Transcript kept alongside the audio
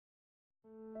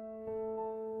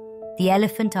The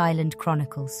Elephant Island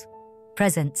Chronicles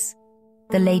presents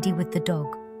The Lady with the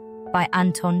Dog by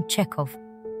Anton Chekhov,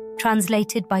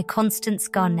 translated by Constance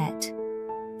Garnett.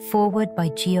 Foreword by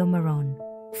Gio Maron.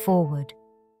 Foreword.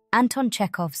 Anton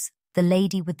Chekhov's The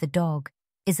Lady with the Dog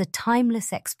is a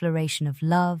timeless exploration of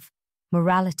love,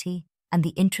 morality, and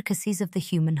the intricacies of the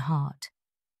human heart.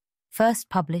 First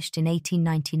published in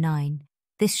 1899,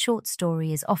 this short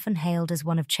story is often hailed as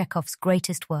one of Chekhov's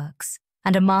greatest works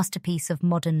and a masterpiece of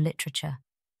modern literature.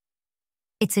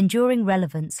 Its enduring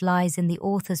relevance lies in the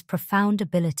author's profound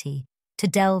ability to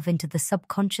delve into the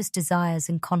subconscious desires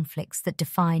and conflicts that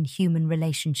define human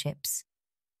relationships.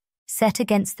 Set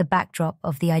against the backdrop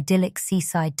of the idyllic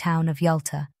seaside town of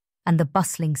Yalta and the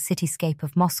bustling cityscape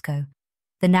of Moscow,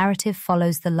 the narrative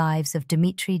follows the lives of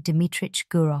Dmitri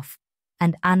Gurov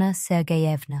and Anna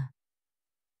Sergeyevna.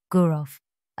 Gurov,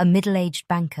 a middle-aged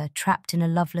banker trapped in a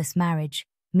loveless marriage,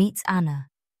 meets Anna,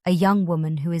 a young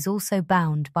woman who is also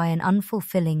bound by an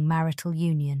unfulfilling marital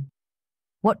union.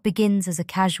 What begins as a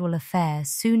casual affair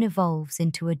soon evolves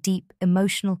into a deep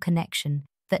emotional connection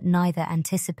that neither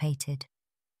anticipated.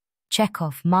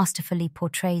 Chekhov masterfully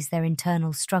portrays their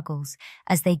internal struggles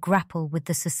as they grapple with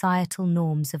the societal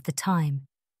norms of the time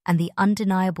and the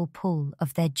undeniable pull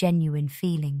of their genuine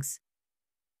feelings.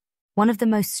 One of the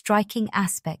most striking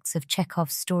aspects of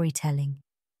Chekhov's storytelling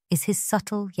is his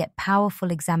subtle yet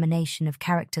powerful examination of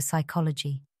character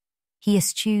psychology. He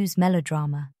eschews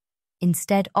melodrama,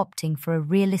 instead opting for a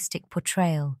realistic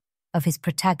portrayal of his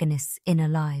protagonists' inner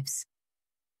lives.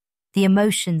 The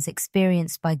emotions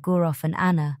experienced by Gurov and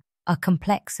Anna are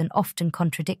complex and often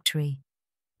contradictory,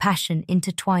 passion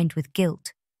intertwined with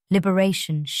guilt,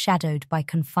 liberation shadowed by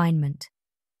confinement.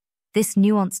 This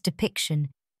nuanced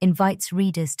depiction invites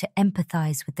readers to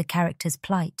empathize with the characters'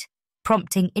 plight,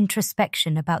 prompting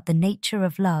introspection about the nature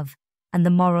of love and the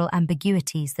moral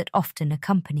ambiguities that often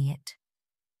accompany it.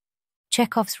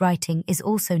 Chekhov's writing is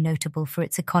also notable for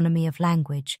its economy of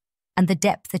language and the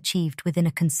depth achieved within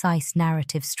a concise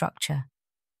narrative structure.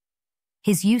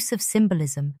 His use of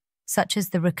symbolism, such as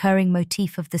the recurring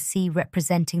motif of the sea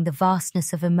representing the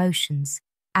vastness of emotions,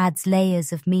 adds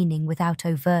layers of meaning without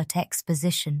overt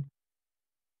exposition.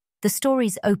 The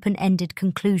story's open-ended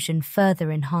conclusion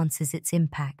further enhances its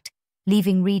impact,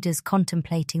 leaving readers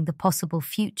contemplating the possible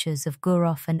futures of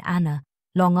Gurov and Anna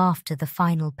long after the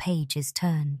final page is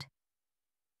turned.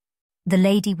 The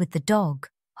Lady with the Dog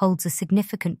holds a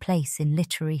significant place in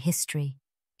literary history,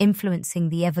 influencing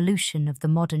the evolution of the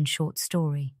modern short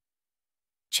story.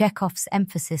 Chekhov's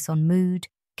emphasis on mood,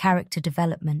 character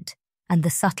development, and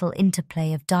the subtle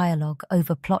interplay of dialogue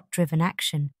over plot-driven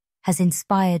action has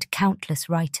inspired countless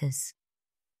writers.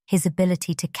 His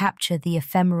ability to capture the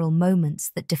ephemeral moments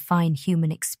that define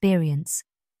human experience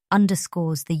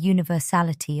underscores the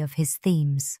universality of his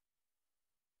themes.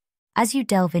 As you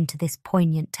delve into this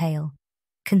poignant tale,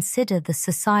 consider the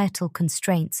societal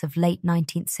constraints of late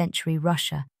 19th century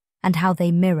Russia and how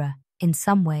they mirror, in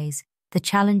some ways, the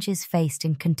challenges faced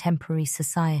in contemporary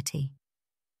society.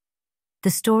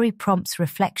 The story prompts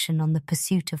reflection on the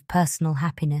pursuit of personal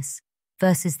happiness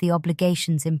versus the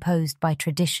obligations imposed by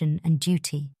tradition and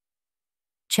duty.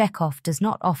 Chekhov does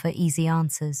not offer easy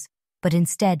answers, but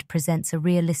instead presents a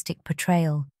realistic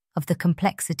portrayal of the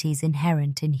complexities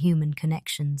inherent in human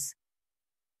connections.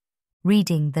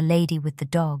 Reading The Lady with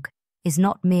the Dog is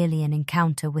not merely an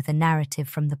encounter with a narrative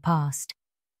from the past.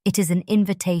 It is an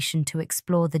invitation to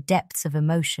explore the depths of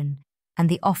emotion and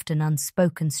the often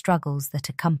unspoken struggles that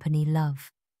accompany love.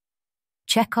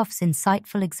 Chekhov's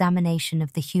insightful examination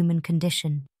of the human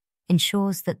condition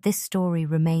ensures that this story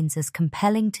remains as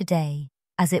compelling today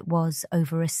as it was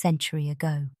over a century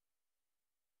ago.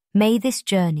 May this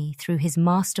journey through his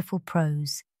masterful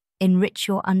prose enrich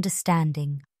your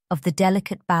understanding of the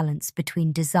delicate balance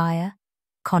between desire,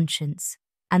 conscience,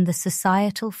 and the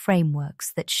societal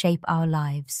frameworks that shape our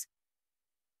lives.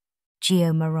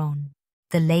 Gio Maron,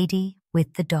 The Lady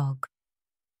with the Dog.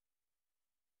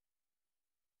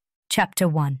 Chapter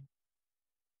 1.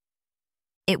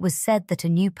 It was said that a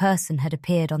new person had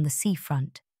appeared on the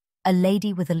seafront, a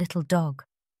lady with a little dog.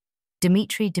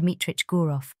 Dmitri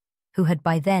Gurov, who had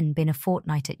by then been a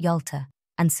fortnight at Yalta,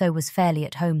 and so was fairly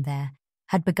at home there,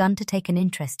 had begun to take an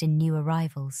interest in new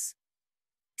arrivals.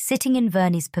 Sitting in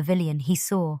Verney's pavilion, he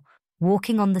saw,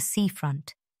 walking on the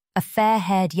seafront, a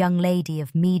fair-haired young lady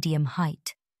of medium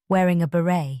height, wearing a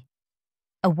beret.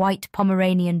 A white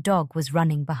Pomeranian dog was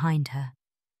running behind her.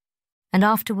 And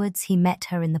afterwards he met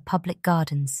her in the public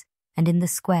gardens and in the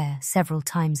square several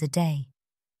times a day.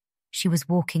 She was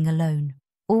walking alone,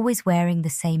 always wearing the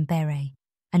same beret,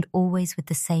 and always with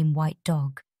the same white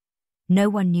dog. No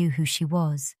one knew who she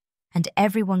was, and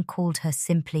everyone called her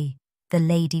simply the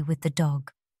lady with the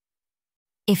dog.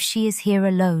 If she is here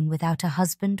alone without a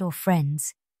husband or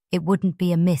friends, it wouldn't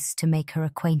be amiss to make her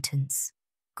acquaintance,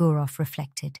 Gurov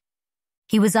reflected.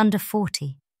 He was under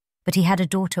 40, but he had a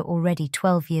daughter already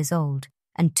 12 years old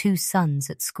and 2 sons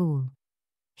at school.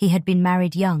 He had been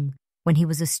married young, when he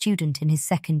was a student in his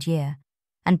 2nd year,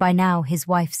 and by now his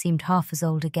wife seemed half as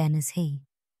old again as he.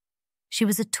 She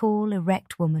was a tall,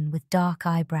 erect woman with dark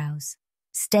eyebrows,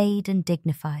 staid and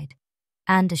dignified,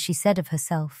 and, as she said of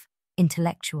herself,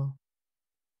 intellectual.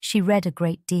 She read a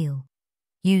great deal,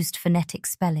 used phonetic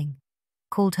spelling,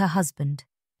 called her husband,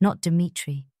 not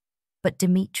Dmitri, but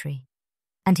Dmitri,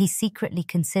 and he secretly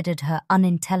considered her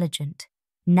unintelligent,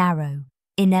 narrow,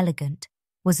 inelegant,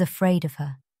 was afraid of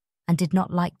her, and did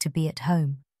not like to be at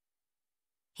home.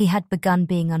 He had begun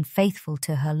being unfaithful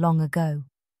to her long ago,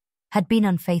 had been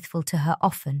unfaithful to her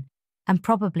often, and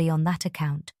probably on that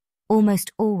account,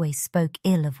 almost always spoke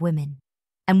ill of women,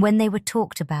 and when they were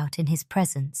talked about in his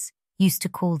presence, used to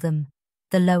call them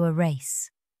the lower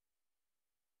race.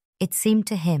 It seemed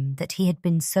to him that he had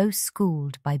been so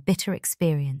schooled by bitter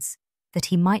experience that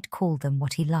he might call them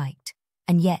what he liked,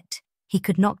 and yet he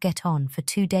could not get on for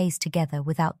 2 days together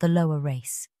without the lower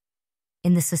race.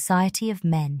 In the society of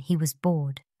men he was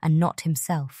bored, and not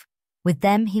himself. With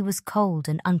them he was cold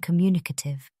and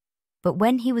uncommunicative, but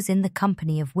when he was in the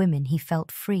company of women he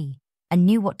felt free, and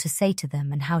knew what to say to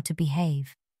them and how to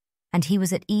behave, and he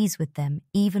was at ease with them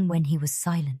even when he was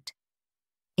silent.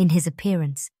 In his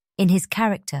appearance, in his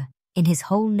character, in his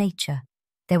whole nature,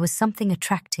 there was something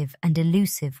attractive and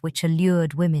elusive which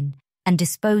allured women and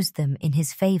disposed them in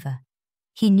his favor.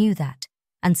 He knew that,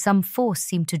 and some force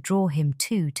seemed to draw him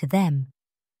too to them.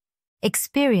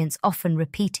 Experience, often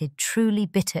repeated, truly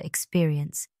bitter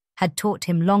experience, had taught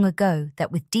him long ago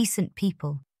that with decent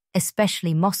people,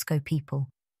 especially Moscow people,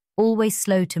 always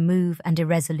slow to move and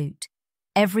irresolute,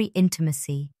 every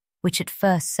intimacy, which at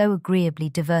first so agreeably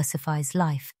diversifies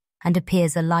life and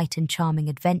appears a light and charming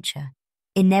adventure,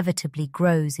 inevitably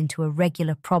grows into a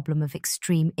regular problem of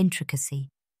extreme intricacy,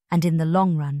 and in the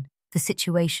long run, the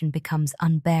situation becomes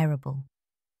unbearable.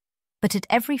 But at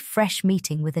every fresh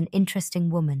meeting with an interesting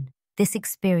woman, this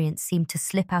experience seemed to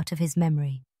slip out of his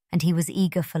memory, and he was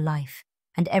eager for life,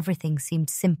 and everything seemed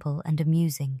simple and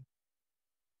amusing.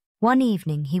 One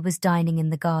evening he was dining in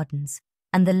the gardens,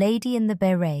 and the lady in the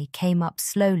beret came up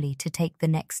slowly to take the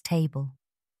next table.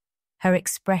 Her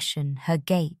expression, her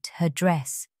gait, her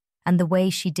dress, and the way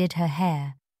she did her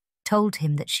hair told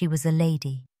him that she was a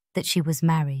lady, that she was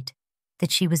married,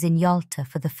 that she was in Yalta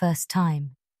for the first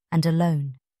time, and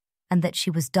alone, and that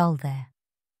she was dull there.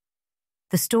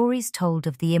 The stories told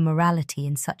of the immorality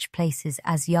in such places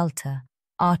as Yalta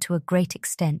are to a great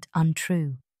extent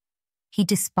untrue. He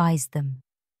despised them,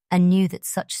 and knew that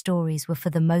such stories were for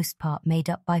the most part made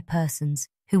up by persons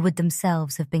who would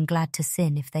themselves have been glad to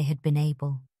sin if they had been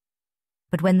able.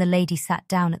 But when the lady sat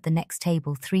down at the next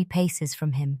table 3 paces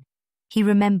from him, he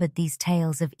remembered these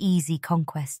tales of easy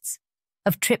conquests,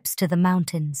 of trips to the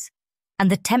mountains, and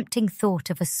the tempting thought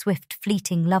of a swift,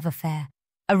 fleeting love affair,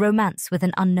 a romance with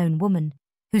an unknown woman,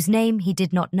 whose name he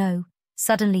did not know,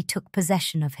 suddenly took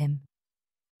possession of him.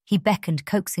 He beckoned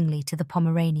coaxingly to the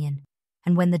Pomeranian,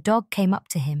 and when the dog came up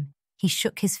to him, he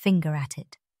shook his finger at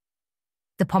it.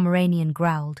 The Pomeranian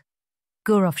growled.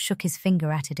 Gurov shook his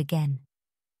finger at it again.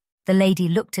 The lady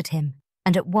looked at him,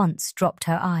 and at once dropped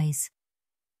her eyes.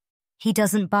 "He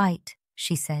doesn't bite,"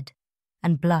 she said,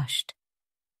 and blushed.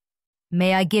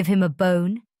 "May I give him a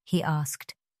bone?" he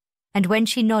asked, and when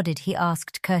she nodded he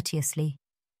asked courteously,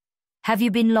 "Have you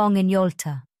been long in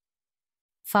Yalta?"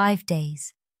 5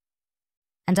 days,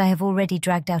 and I have already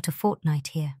dragged out a fortnight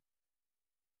here."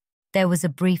 There was a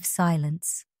brief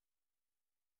silence.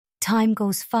 "Time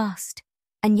goes fast,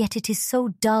 and yet it is so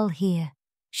dull here,"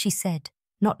 she said,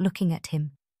 not looking at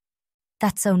him.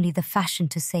 "That's only the fashion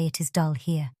to say it is dull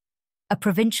here. A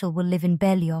provincial will live in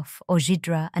Belyov or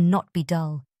Zhidra and not be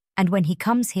dull, and when he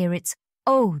comes here it's,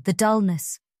 oh, the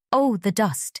dullness, oh, the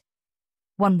dust.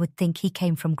 One would think he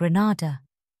came from Granada."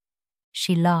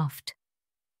 She laughed.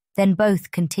 Then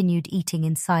both continued eating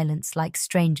in silence like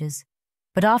strangers,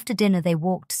 but after dinner they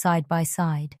walked side by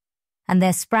side, and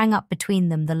there sprang up between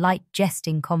them the light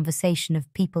jesting conversation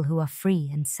of people who are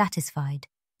free and satisfied,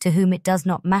 to whom it does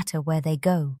not matter where they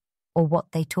go or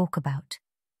what they talk about.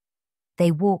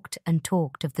 They walked and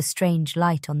talked of the strange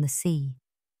light on the sea.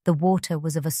 The water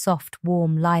was of a soft,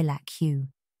 warm lilac hue,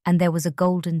 and there was a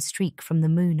golden streak from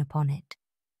the moon upon it.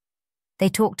 They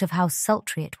talked of how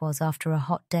sultry it was after a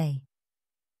hot day.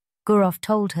 Gurov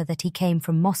told her that he came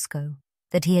from Moscow,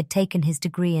 that he had taken his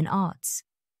degree in arts,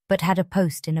 but had a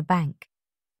post in a bank,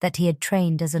 that he had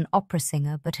trained as an opera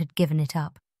singer but had given it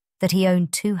up, that he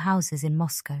owned 2 houses in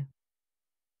Moscow.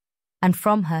 And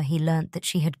from her he learnt that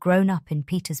she had grown up in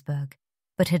Petersburg,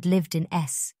 but had lived in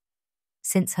S.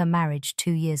 since her marriage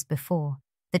 2 years before,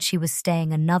 that she was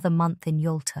staying another month in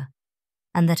Yalta,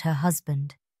 and that her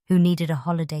husband, who needed a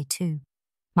holiday too,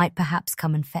 might perhaps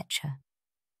come and fetch her.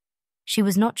 She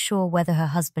was not sure whether her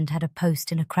husband had a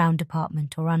post in a crown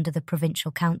department or under the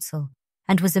provincial council,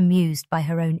 and was amused by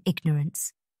her own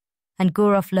ignorance. And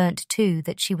Gurov learnt too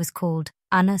that she was called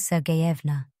Anna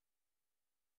Sergeyevna.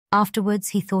 Afterwards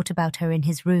he thought about her in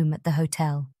his room at the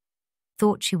hotel,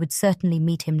 thought she would certainly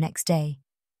meet him next day.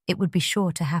 It would be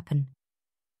sure to happen.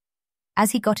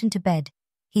 As he got into bed,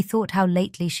 he thought how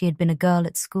lately she had been a girl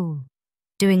at school,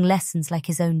 doing lessons like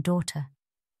his own daughter.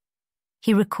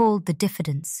 He recalled the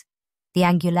diffidence, the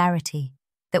angularity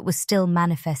that was still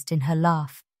manifest in her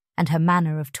laugh and her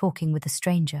manner of talking with a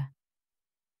stranger.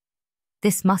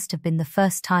 This must have been the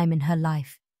first time in her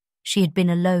life she had been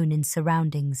alone in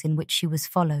surroundings in which she was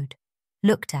followed,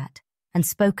 looked at, and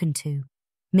spoken to,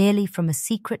 merely from a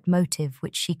secret motive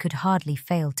which she could hardly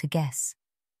fail to guess.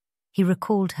 He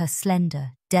recalled her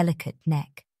slender, delicate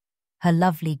neck, her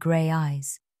lovely grey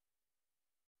eyes.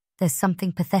 There's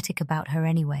something pathetic about her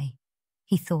anyway,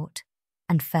 he thought,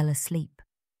 and fell asleep.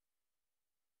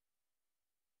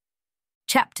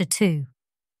 Chapter 2.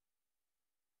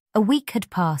 A week had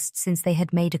passed since they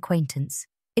had made acquaintance.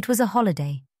 It was a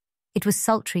holiday. It was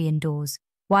sultry indoors,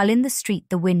 while in the street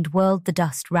the wind whirled the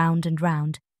dust round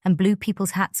and blew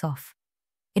people's hats off.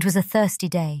 It was a thirsty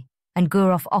day, and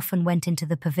Gurov often went into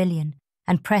the pavilion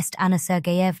and pressed Anna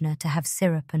Sergeyevna to have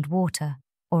syrup and water,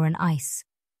 or an ice.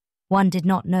 One did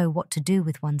not know what to do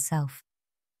with oneself.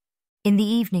 In the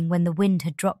evening, when the wind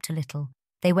had dropped a little,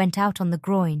 they went out on the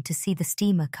groyne to see the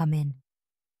steamer come in.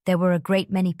 There were a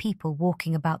great many people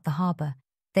walking about the harbour.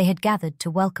 They had gathered to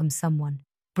welcome someone,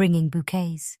 bringing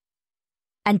bouquets.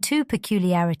 And 2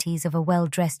 peculiarities of a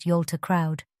well-dressed Yalta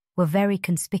crowd were very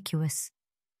conspicuous.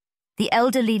 The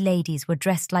elderly ladies were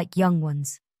dressed like young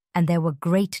ones, and there were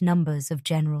great numbers of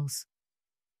generals.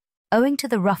 Owing to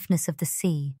the roughness of the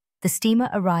sea, the steamer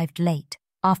arrived late,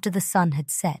 after the sun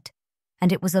had set,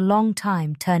 and it was a long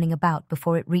time turning about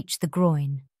before it reached the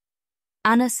groyne.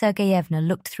 Anna Sergeyevna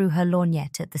looked through her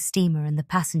lorgnette at the steamer and the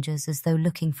passengers as though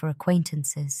looking for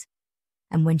acquaintances,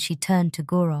 and when she turned to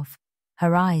Gurov,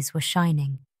 her eyes were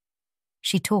shining.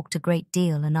 She talked a great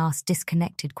deal and asked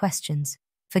disconnected questions,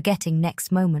 forgetting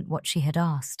next moment what she had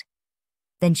asked.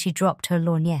 Then she dropped her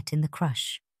lorgnette in the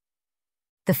crush.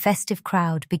 The festive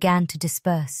crowd began to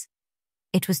disperse.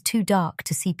 It was too dark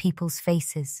to see people's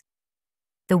faces.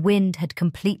 The wind had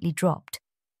completely dropped,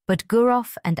 but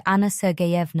Gurov and Anna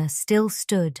Sergeyevna still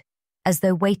stood as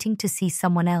though waiting to see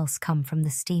someone else come from the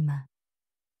steamer.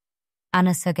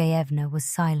 Anna Sergeyevna was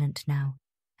silent now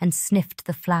and sniffed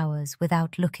the flowers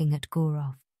without looking at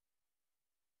Gurov.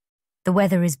 "The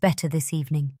weather is better this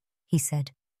evening," he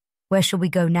said. "Where shall we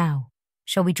go now?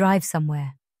 Shall we drive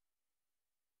somewhere?"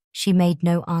 She made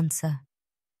no answer.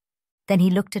 Then he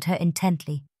looked at her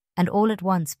intently and all at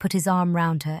once put his arm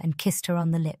round her and kissed her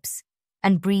on the lips,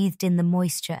 and breathed in the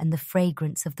moisture and the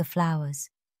fragrance of the flowers.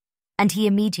 And he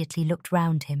immediately looked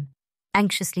round him,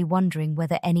 anxiously wondering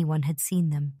whether anyone had seen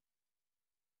them.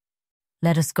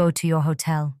 "Let us go to your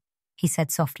hotel," he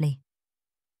said softly.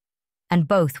 And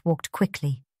both walked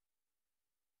quickly.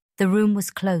 The room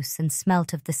was close and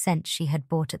smelt of the scent she had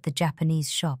bought at the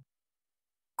Japanese shop.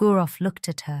 Gurov looked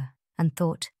at her and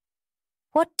thought,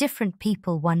 what different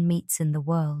people one meets in the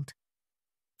world.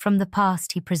 From the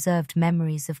past he preserved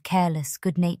memories of careless,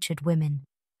 good-natured women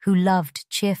who loved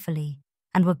cheerfully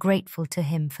and were grateful to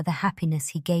him for the happiness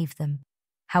he gave them,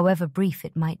 however brief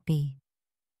it might be,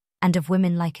 and of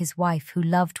women like his wife who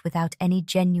loved without any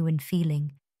genuine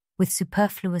feeling, with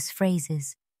superfluous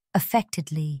phrases,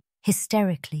 affectedly,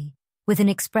 hysterically, with an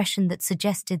expression that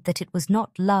suggested that it was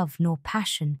not love nor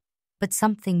passion, but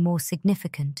something more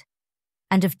significant,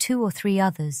 and of 2 or 3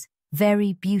 others,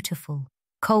 very beautiful,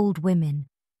 cold women,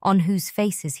 on whose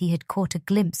faces he had caught a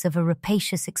glimpse of a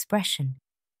rapacious expression,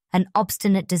 an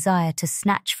obstinate desire to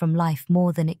snatch from life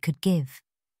more than it could give,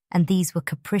 and these were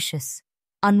capricious,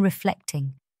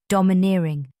 unreflecting,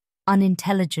 domineering,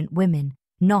 unintelligent women,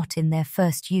 not in their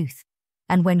first youth,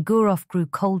 and when Gurov grew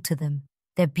cold to them,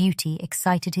 their beauty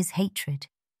excited his hatred,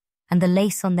 and the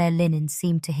lace on their linen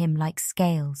seemed to him like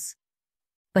scales.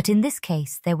 But in this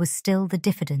case there was still the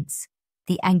diffidence,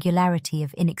 the angularity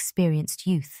of inexperienced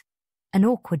youth, an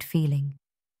awkward feeling,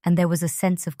 and there was a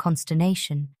sense of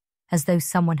consternation, as though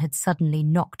someone had suddenly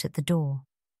knocked at the door.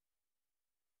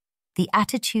 The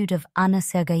attitude of Anna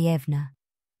Sergeyevna,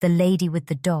 the lady with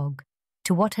the dog,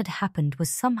 to what had happened was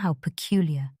somehow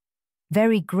peculiar,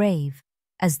 very grave,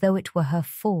 as though it were her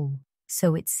fall,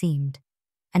 so it seemed,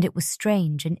 and it was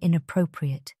strange and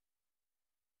inappropriate.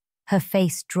 Her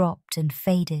face dropped and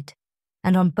faded,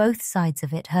 and on both sides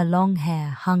of it her long hair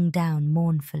hung down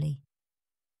mournfully.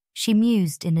 She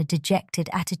mused in a dejected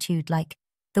attitude like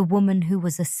the woman who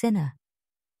was a sinner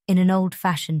in an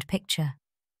old-fashioned picture.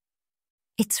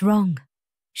 "It's wrong,"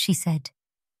 she said.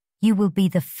 "You will be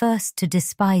the first to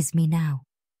despise me now."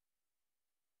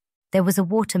 There was a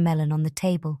watermelon on the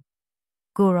table.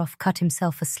 Gurov cut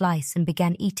himself a slice and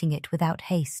began eating it without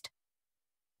haste.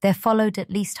 There followed at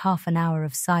least half an hour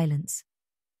of silence.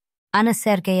 Anna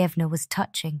Sergeyevna was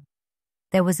touching.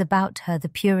 There was about her the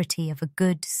purity of a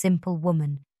good, simple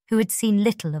woman who had seen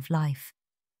little of life.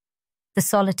 The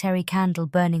solitary candle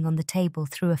burning on the table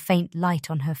threw a faint light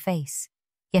on her face,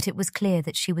 yet it was clear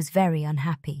that she was very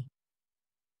unhappy.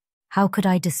 "How could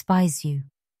I despise you?"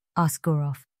 asked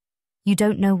Gurov. "You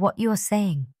don't know what you are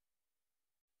saying."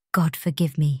 "God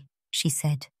forgive me," she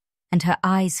said, and her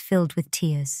eyes filled with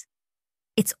tears.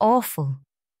 "It's awful."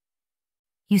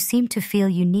 "You seem to feel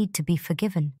you need to be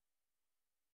forgiven."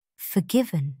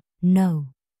 "Forgiven?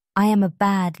 No. I am a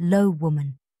bad, low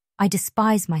woman. I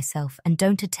despise myself and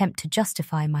don't attempt to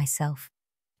justify myself.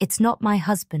 It's not my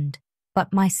husband,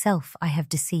 but myself I have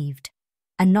deceived.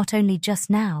 And not only just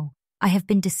now, I have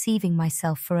been deceiving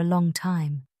myself for a long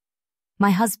time. My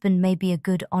husband may be a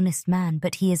good, honest man,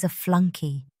 but he is a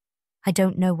flunky. I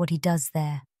don't know what he does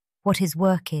there, what his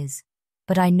work is,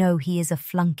 but I know he is a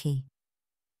flunky.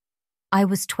 I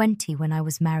was 20 when I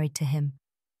was married to him.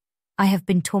 I have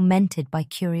been tormented by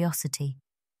curiosity.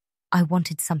 I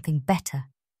wanted something better.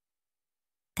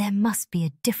 There must be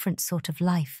a different sort of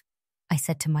life, I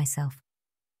said to myself.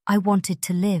 I wanted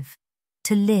to live,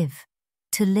 to live,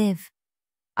 to live.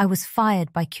 I was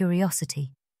fired by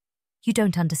curiosity. You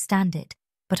don't understand it,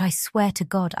 but I swear to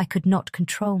God I could not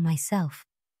control myself.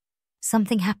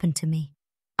 Something happened to me.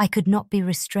 I could not be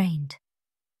restrained.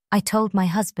 I told my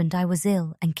husband I was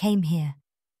ill and came here.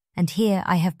 And here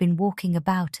I have been walking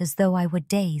about as though I were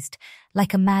dazed,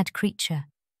 like a mad creature.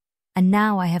 And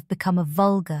now I have become a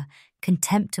vulgar,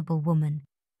 contemptible woman,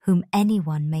 whom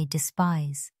anyone may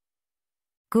despise.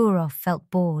 Gurov felt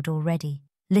bored already,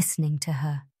 listening to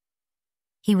her.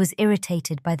 He was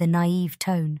irritated by the naive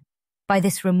tone, by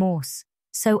this remorse,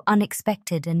 so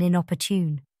unexpected and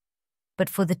inopportune. But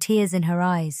for the tears in her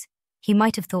eyes, he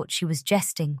might have thought she was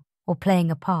jesting or playing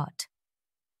a part.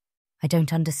 I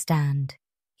don't understand,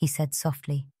 he said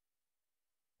softly.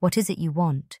 What is it you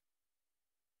want?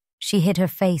 She hid her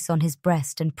face on his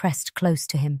breast and pressed close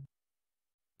to him.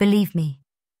 Believe me,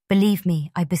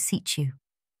 I beseech you,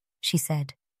 she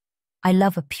said. I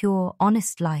love a pure,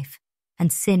 honest life,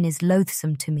 and sin is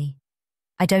loathsome to me.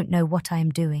 I don't know what I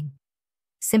am doing.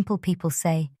 Simple people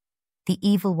say, the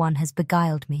evil one has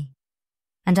beguiled me.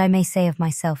 And I may say of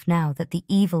myself now that the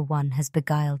evil one has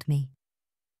beguiled me.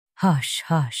 Hush,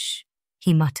 hush,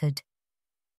 he muttered.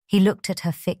 He looked at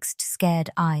her fixed, scared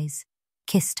eyes,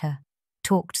 kissed her,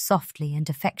 talked softly and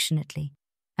affectionately,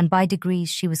 and by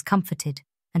degrees she was comforted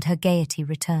and her gaiety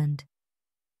returned.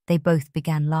 They both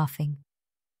began laughing.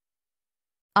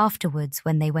 Afterwards,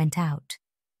 when they went out,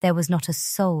 there was not a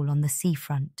soul on the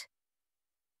seafront.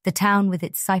 The town with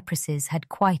its cypresses had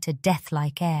quite a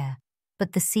death-like air,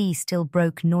 but the sea still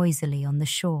broke noisily on the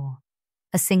shore.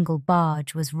 A single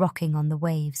barge was rocking on the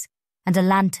waves, and a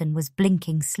lantern was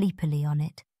blinking sleepily on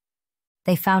it.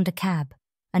 They found a cab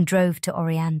and drove to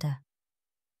Oriander.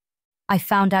 I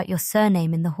found out your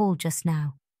surname in the hall just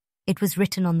now. It was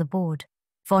written on the board,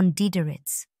 von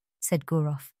Diederitz, said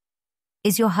Gurov.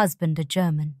 Is your husband a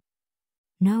German?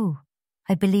 No,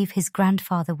 I believe his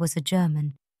grandfather was a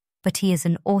German, but he is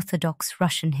an Orthodox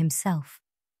Russian himself.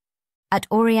 At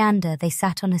Oriander they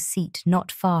sat on a seat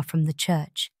not far from the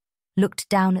church, looked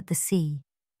down at the sea,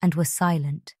 and were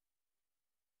silent.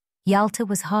 Yalta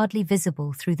was hardly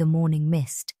visible through the morning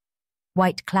mist.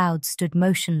 White clouds stood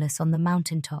motionless on the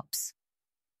mountain tops.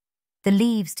 The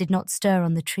leaves did not stir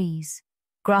on the trees,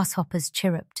 grasshoppers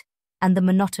chirruped, and the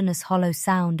monotonous hollow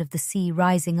sound of the sea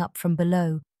rising up from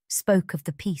below spoke of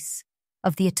the peace,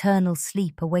 of the eternal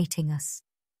sleep awaiting us.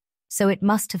 So it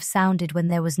must have sounded when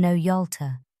there was no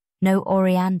Yalta, no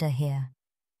Oriander here.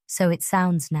 So it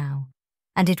sounds now,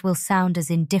 and it will sound as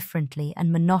indifferently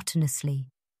and monotonously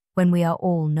when we are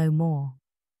all no more.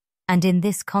 And in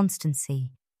this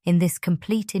constancy, in this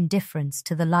complete indifference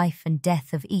to the life and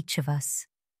death of each of us,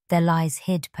 there lies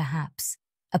hid, perhaps,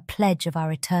 a pledge of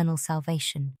our eternal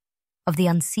salvation, of the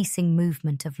unceasing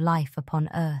movement of life upon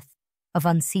earth, of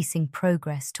unceasing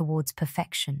progress towards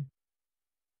perfection.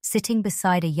 Sitting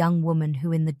beside a young woman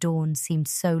who in the dawn seemed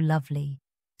so lovely,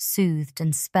 soothed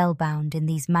and spellbound in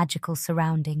these magical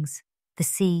surroundings, the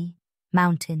sea,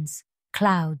 mountains,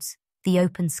 clouds, the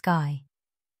open sky.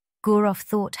 Gurov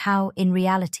thought how, in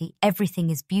reality, everything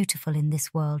is beautiful in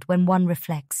this world when one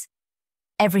reflects.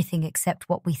 Everything except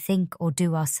what we think or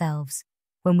do ourselves,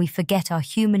 when we forget our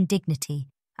human dignity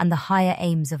and the higher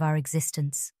aims of our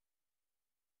existence.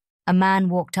 A man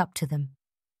walked up to them,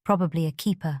 probably a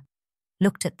keeper,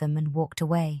 looked at them and walked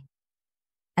away.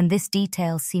 And this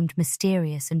detail seemed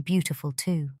mysterious and beautiful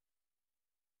too.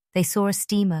 They saw a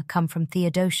steamer come from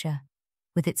Theodosia,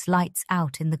 with its lights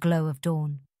out in the glow of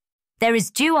dawn. "There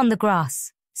is dew on the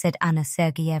grass," said Anna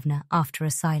Sergeyevna after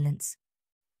a silence.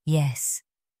 "Yes,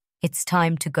 it's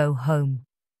time to go home."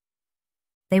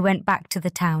 They went back to the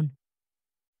town.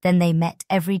 Then they met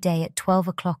every day at 12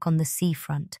 o'clock on the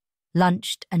seafront,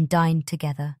 lunched and dined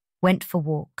together, went for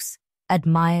walks,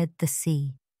 admired the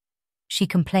sea. She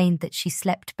complained that she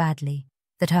slept badly,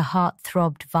 that her heart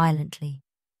throbbed violently,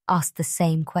 asked the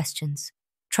same questions,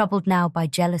 troubled now by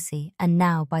jealousy and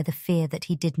now by the fear that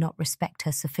he did not respect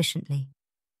her sufficiently.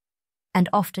 And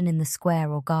often in the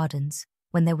square or gardens,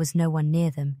 when there was no one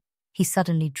near them, he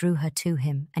suddenly drew her to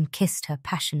him and kissed her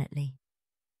passionately.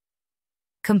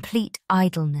 Complete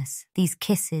idleness, these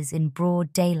kisses in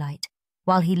broad daylight,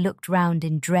 while he looked round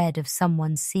in dread of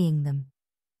someone seeing them.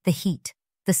 The heat,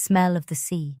 the smell of the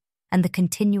sea, and the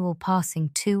continual passing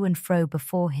to and fro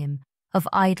before him of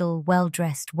idle,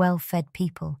 well-dressed, well-fed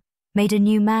people made a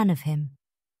new man of him.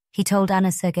 He told Anna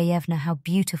Sergeyevna how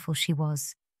beautiful she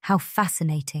was, how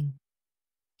fascinating.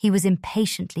 He was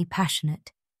impatiently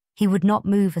passionate. He would not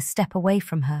move a step away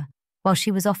from her, while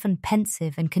she was often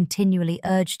pensive and continually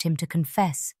urged him to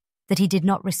confess that he did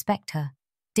not respect her,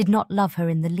 did not love her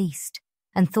in the least,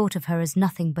 and thought of her as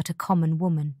nothing but a common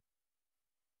woman.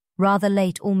 Rather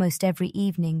late almost every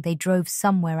evening they drove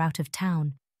somewhere out of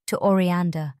town, to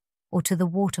Oriander or to the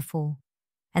waterfall,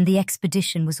 and the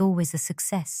expedition was always a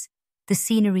success. The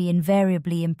scenery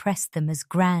invariably impressed them as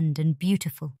grand and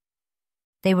beautiful.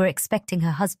 They were expecting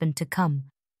her husband to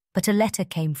come, but a letter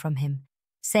came from him,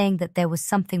 saying that there was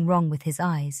something wrong with his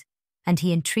eyes, and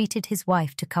he entreated his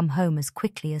wife to come home as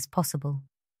quickly as possible.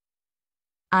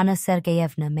 Anna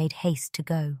Sergeyevna made haste to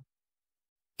go.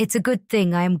 "It's a good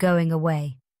thing I am going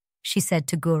away," she said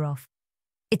to Gurov.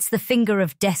 "It's the finger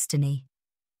of destiny."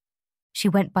 She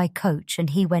went by coach and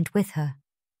he went with her.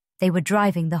 They were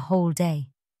driving the whole day.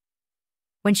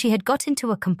 When she had got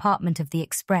into a compartment of the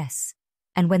express,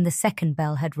 and when the second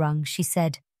bell had rung, she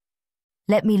said,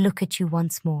 "Let me look at you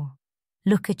once more.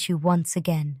 Look at you once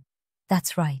again.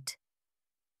 That's right."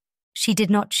 She did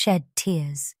not shed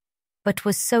tears, but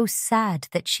was so sad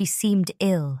that she seemed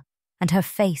ill, and her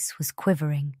face was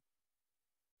quivering.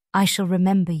 "I shall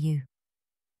remember you,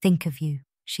 think of you,"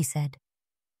 she said.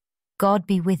 "God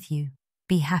be with you,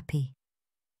 be happy.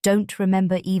 Don't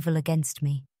remember evil against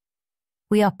me.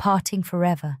 We are parting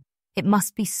forever. It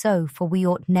must be so, for we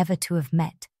ought never to have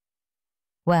met.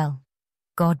 Well,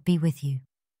 God be with you."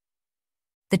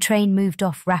 The train moved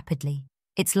off rapidly.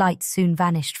 Its lights soon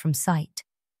vanished from sight,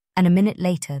 and a minute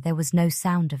later there was no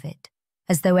sound of it,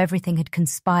 as though everything had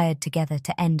conspired together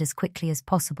to end as quickly as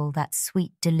possible that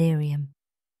sweet delirium,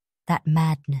 that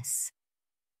madness.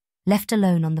 Left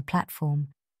alone on the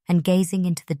platform, and gazing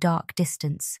into the dark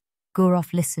distance,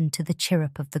 Gurov listened to the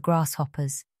chirrup of the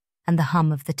grasshoppers and the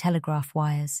hum of the telegraph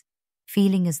wires,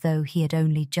 feeling as though he had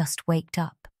only just waked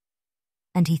up.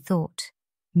 And he thought,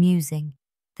 musing,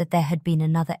 that there had been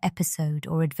another episode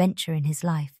or adventure in his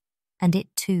life, and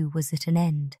it too was at an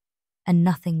end, and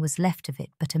nothing was left of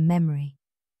it but a memory.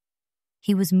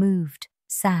 He was moved,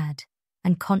 sad,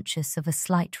 and conscious of a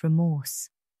slight remorse.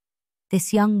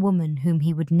 This young woman whom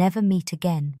he would never meet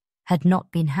again had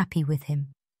not been happy with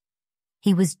him.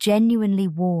 He was genuinely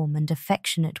warm and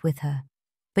affectionate with her,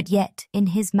 but yet in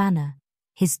his manner,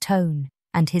 his tone,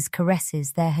 and his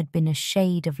caresses there had been a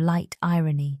shade of light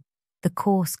irony, the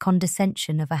coarse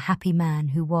condescension of a happy man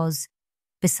who was,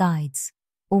 besides,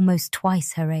 almost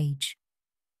twice her age.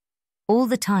 All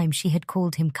the time she had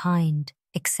called him kind,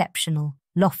 exceptional,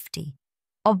 lofty.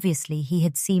 Obviously he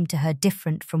had seemed to her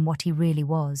different from what he really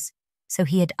was, so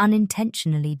he had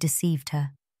unintentionally deceived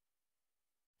her.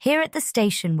 Here at the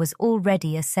station was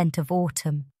already a scent of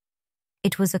autumn.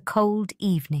 It was a cold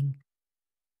evening.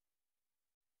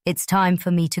 "It's time for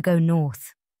me to go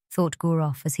north," thought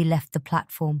Gurov as he left the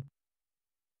platform.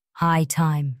 "High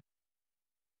time."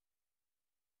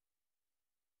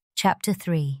 Chapter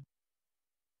 3.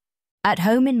 At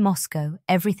home in Moscow,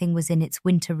 everything was in its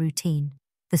winter routine.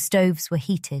 The stoves were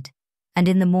heated, and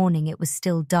in the morning it was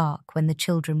still dark when the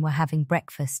children were having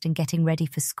breakfast and getting ready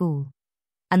for school,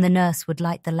 and the nurse would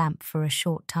light the lamp for a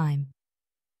short time.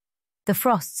 The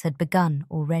frosts had begun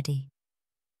already.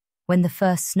 When the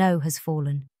first snow has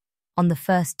fallen, on the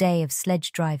first day of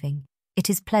sledge driving, it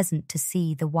is pleasant to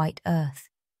see the white earth,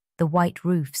 the white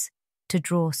roofs, to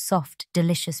draw soft,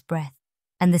 delicious breath,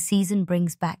 and the season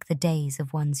brings back the days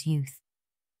of one's youth.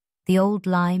 The old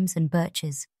limes and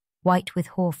birches, white with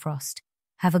hoarfrost,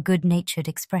 have a good-natured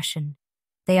expression.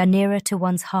 They are nearer to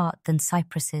one's heart than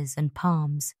cypresses and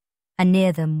palms, and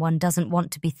near them one doesn't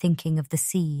want to be thinking of the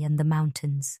sea and the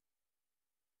mountains.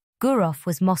 Gurov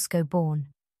was Moscow-born.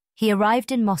 He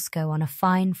arrived in Moscow on a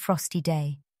fine, frosty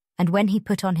day, and when he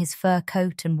put on his fur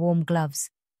coat and warm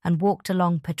gloves and walked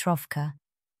along Petrovka,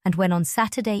 and when on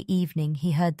Saturday evening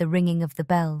he heard the ringing of the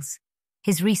bells,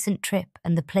 his recent trip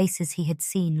and the places he had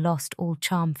seen lost all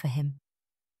charm for him.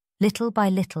 Little by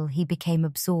little he became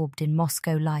absorbed in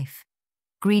Moscow life,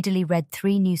 greedily read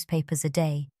 3 newspapers a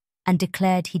day, and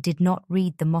declared he did not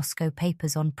read the Moscow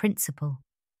papers on principle.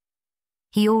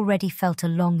 He already felt a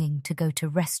longing to go to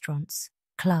restaurants,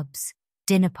 clubs,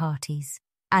 dinner parties,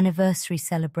 anniversary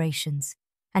celebrations,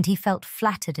 and he felt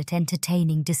flattered at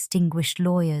entertaining distinguished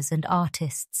lawyers and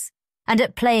artists, and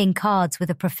at playing cards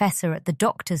with a professor at the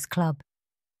doctor's club.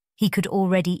 He could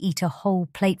already eat a whole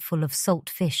plateful of salt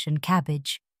fish and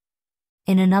cabbage.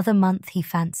 In another month, he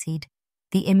fancied,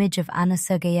 the image of Anna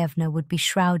Sergeyevna would be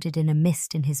shrouded in a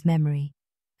mist in his memory,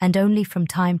 and only from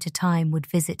time to time would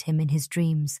visit him in his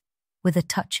dreams, with a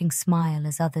touching smile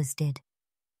as others did.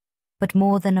 But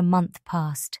more than a month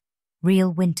passed,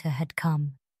 real winter had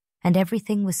come, and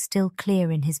everything was still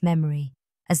clear in his memory,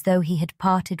 as though he had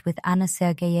parted with Anna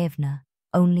Sergeyevna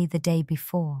only the day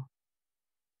before.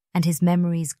 And his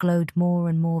memories glowed more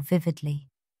and more vividly.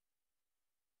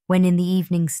 When in the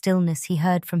evening stillness he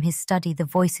heard from his study the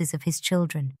voices of his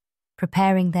children,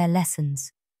 preparing their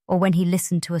lessons, or when he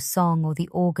listened to a song or the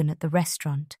organ at the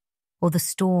restaurant, or the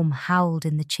storm howled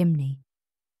in the chimney,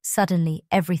 suddenly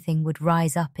everything would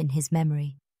rise up in his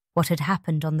memory, what had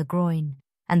happened on the groin,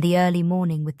 and the early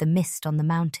morning with the mist on the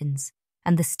mountains,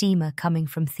 and the steamer coming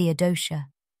from Theodosia,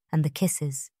 and the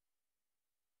kisses.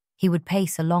 He would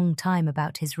pace a long time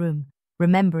about his room,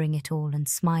 remembering it all and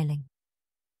smiling.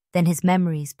 Then his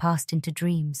memories passed into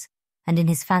dreams, and in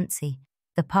his fancy,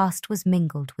 the past was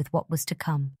mingled with what was to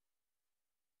come.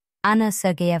 Anna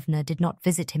Sergeyevna did not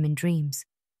visit him in dreams,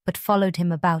 but followed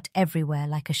him about everywhere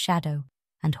like a shadow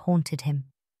and haunted him.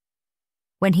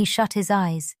 When he shut his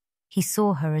eyes, he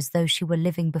saw her as though she were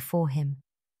living before him,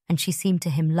 and she seemed to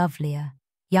him lovelier,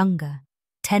 younger,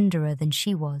 tenderer than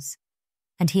she was,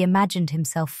 and he imagined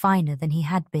himself finer than he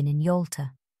had been in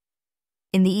Yalta.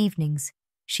 In the evenings,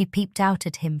 she peeped out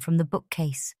at him from the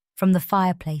bookcase, from the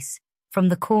fireplace, from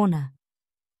the corner.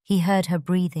 He heard her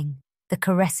breathing, the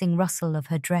caressing rustle of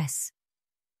her dress.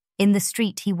 In the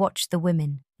street he watched the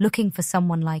women, looking for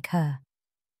someone like her.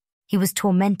 He was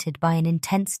tormented by an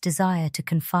intense desire to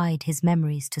confide his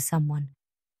memories to someone.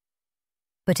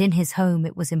 But in his home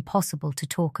it was impossible to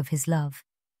talk of his love,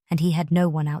 and he had no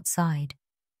one outside.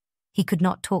 He could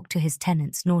not talk to his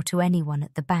tenants nor to anyone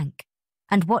at the bank.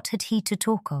 And what had he to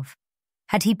talk of?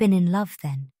 Had he been in love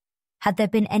then? Had there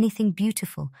been anything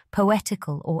beautiful,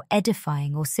 poetical, or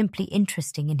edifying, or simply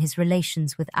interesting in his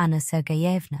relations with Anna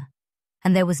Sergeyevna?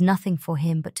 And there was nothing for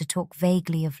him but to talk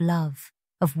vaguely of love,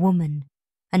 of woman,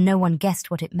 and no one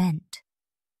guessed what it meant.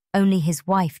 Only his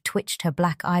wife twitched her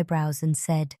black eyebrows and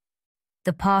said,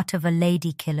 "The part of a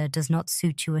lady killer does not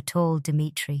suit you at all,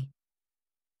 Dmitri."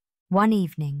 One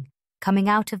evening, coming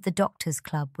out of the doctor's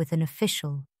club with an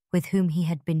official with whom he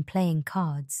had been playing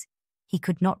cards, he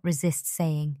could not resist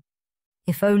saying,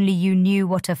 "If only you knew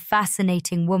what a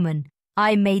fascinating woman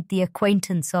I made the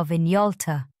acquaintance of in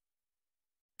Yalta."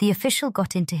 The official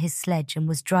got into his sledge and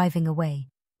was driving away,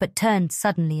 but turned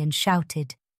suddenly and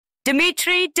shouted,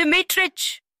 "Dmitri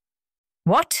Dmitrich!"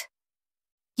 "What?"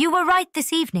 "You were right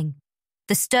this evening.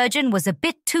 The sturgeon was a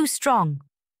bit too strong."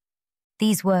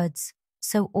 These words,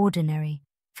 so ordinary,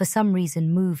 for some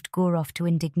reason moved Gurov to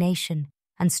indignation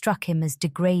and struck him as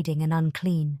degrading and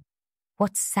unclean.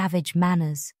 What savage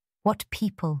manners, what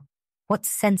people, what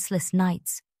senseless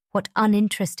nights, what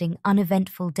uninteresting,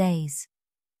 uneventful days.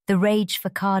 The rage for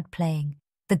card-playing,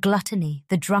 the gluttony,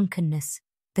 the drunkenness,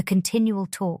 the continual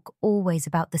talk always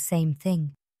about the same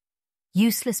thing.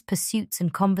 Useless pursuits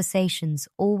and conversations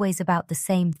always about the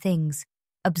same things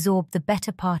absorb the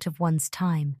better part of one's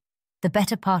time, the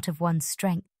better part of one's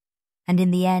strength, and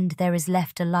in the end there is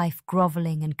left a life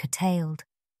grovelling and curtailed,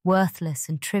 worthless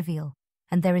and trivial,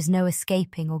 and there is no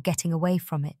escaping or getting away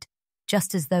from it,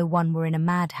 just as though one were in a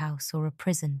madhouse or a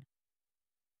prison.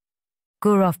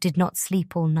 Gurov did not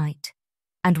sleep all night,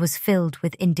 and was filled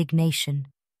with indignation,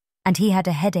 and he had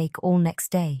a headache all next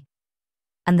day,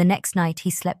 and the next night he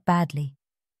slept badly.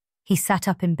 He sat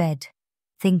up in bed,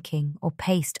 thinking, or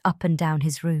paced up and down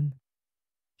his room.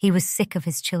 He was sick of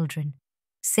his children,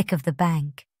 sick of the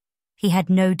bank. He had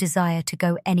no desire to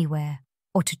go anywhere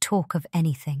or to talk of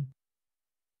anything.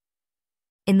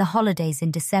 In the holidays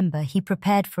in December, he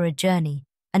prepared for a journey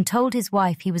and told his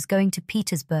wife he was going to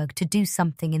Petersburg to do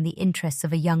something in the interests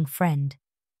of a young friend,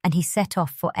 and he set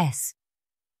off for S.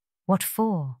 What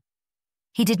for?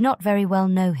 He did not very well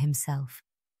know himself.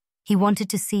 He wanted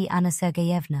to see Anna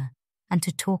Sergeyevna and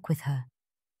to talk with her,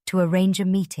 to arrange a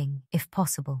meeting, if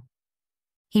possible.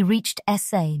 He reached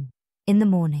Seaside in the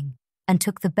morning and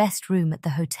took the best room at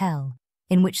the hotel,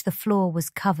 in which the floor was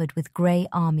covered with grey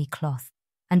army cloth,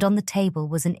 and on the table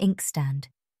was an inkstand,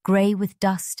 grey with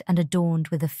dust and adorned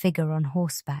with a figure on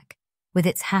horseback, with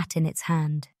its hat in its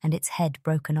hand and its head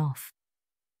broken off.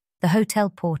 The hotel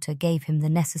porter gave him the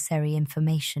necessary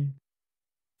information.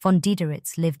 Von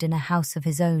Diederitz lived in a house of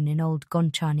his own in Old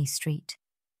Gonchany Street.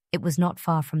 It was not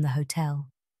far from the hotel.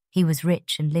 He was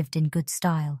rich and lived in good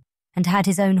style, and had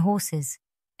his own horses.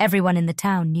 Everyone in the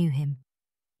town knew him.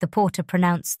 The porter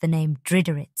pronounced the name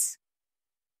Diederitz.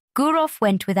 Gurov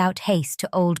went without haste to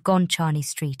Old Gonchany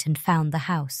Street and found the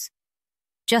house.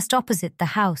 Just opposite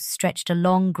the house stretched a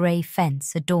long grey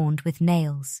fence adorned with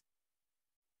nails.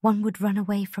 One would run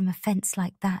away from a fence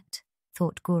like that,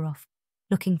 thought Gurov,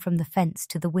 looking from the fence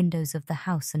to the windows of the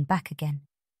house and back again.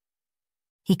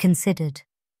 He considered.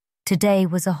 Today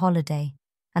was a holiday,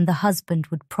 and the husband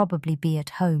would probably be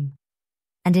at home,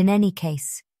 and in any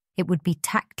case, it would be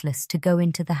tactless to go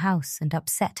into the house and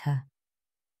upset her.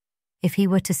 If he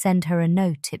were to send her a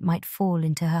note, it might fall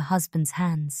into her husband's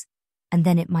hands, and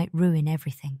then it might ruin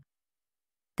everything.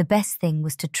 The best thing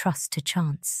was to trust to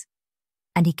chance,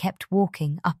 and he kept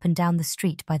walking up and down the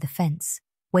street by the fence,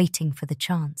 waiting for the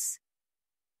chance.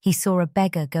 He saw a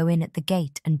beggar go in at the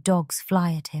gate and dogs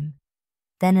fly at him.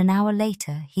 Then an hour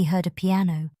later he heard a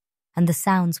piano, and the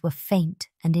sounds were faint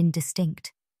and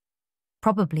indistinct.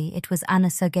 Probably it was Anna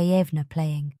Sergeyevna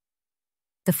playing.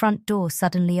 The front door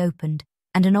suddenly opened,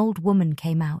 and an old woman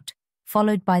came out,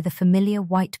 followed by the familiar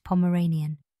white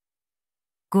Pomeranian.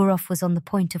 Gurov was on the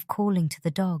point of calling to the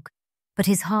dog, but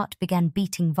his heart began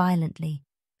beating violently,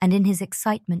 and in his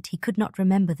excitement he could not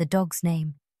remember the dog's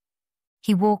name.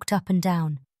 He walked up and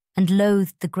down, and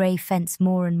loathed the grey fence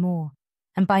more and more,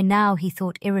 and by now he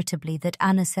thought irritably that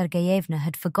Anna Sergeyevna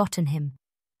had forgotten him,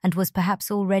 and was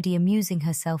perhaps already amusing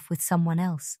herself with someone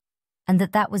else, and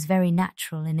that was very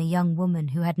natural in a young woman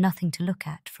who had nothing to look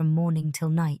at from morning till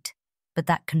night, but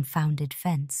that confounded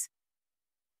fence.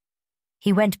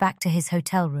 He went back to his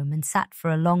hotel room and sat for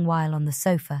a long while on the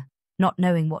sofa, not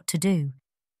knowing what to do.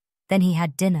 Then he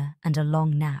had dinner and a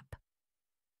long nap.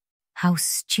 How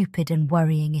stupid and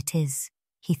worrying it is,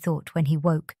 he thought when he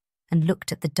woke and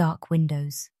looked at the dark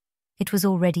windows. It was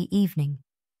already evening.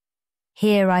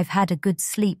 Here I've had a good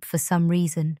sleep for some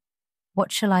reason.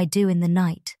 What shall I do in the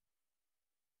night?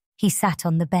 He sat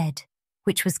on the bed,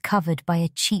 which was covered by a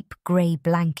cheap grey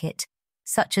blanket,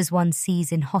 such as one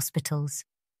sees in hospitals,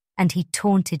 and he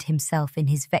taunted himself in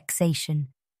his vexation.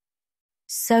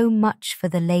 So much for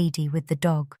the lady with the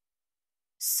dog.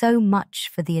 So much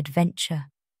for the adventure.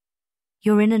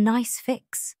 You're in a nice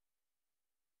fix.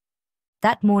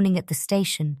 That morning at the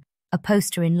station, a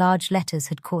poster in large letters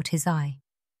had caught his eye.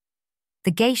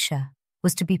 The geisha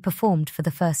was to be performed for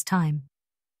the first time.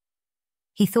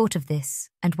 He thought of this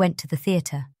and went to the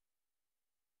theatre.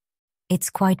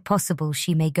 It's quite possible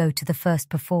she may go to the first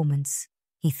performance,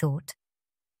 he thought.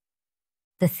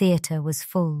 The theatre was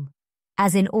full.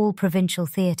 As in all provincial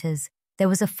theatres, there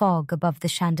was a fog above the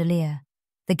chandelier.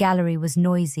 The gallery was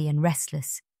noisy and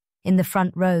restless. In the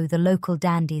front row, the local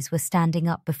dandies were standing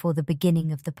up before the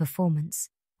beginning of the performance,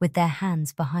 with their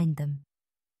hands behind them.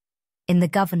 In the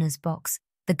governor's box,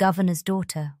 the governor's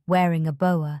daughter, wearing a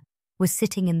boa, was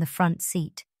sitting in the front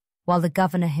seat, while the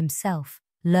governor himself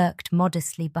lurked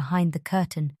modestly behind the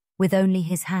curtain with only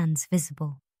his hands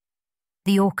visible.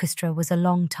 The orchestra was a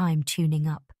long time tuning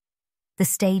up. The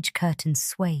stage curtains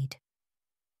swayed.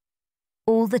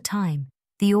 All the time,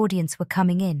 the audience were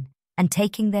coming in and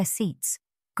taking their seats.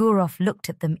 Gurov looked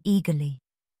at them eagerly.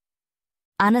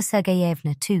 Anna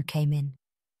Sergeyevna too came in.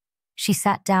 She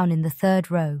sat down in the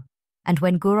third row, and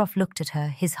when Gurov looked at her,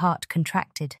 his heart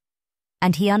contracted,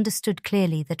 and he understood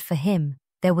clearly that for him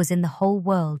there was in the whole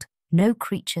world no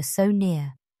creature so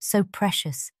near, so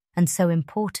precious, and so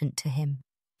important to him.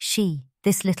 She,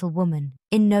 this little woman,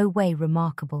 in no way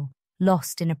remarkable,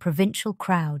 lost in a provincial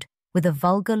crowd, with a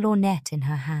vulgar lorgnette in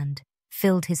her hand,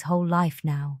 filled his whole life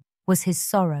now, was his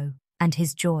sorrow and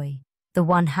his joy, the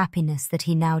one happiness that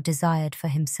he now desired for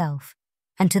himself,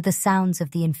 and to the sounds of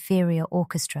the inferior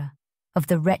orchestra, of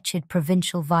the wretched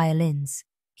provincial violins,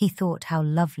 He thought how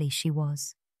lovely she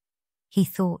was. He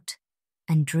thought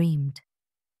and dreamed.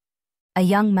 A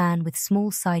young man with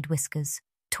small side whiskers,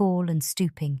 tall and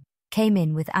stooping, came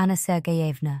in with Anna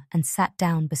Sergeyevna and sat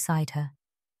down beside her.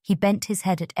 He bent his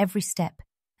head at every step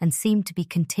and seemed to be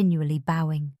continually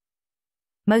bowing.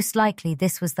 Most likely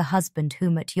this was the husband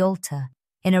whom at Yalta,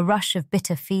 in a rush of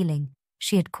bitter feeling,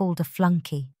 she had called a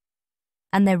flunky.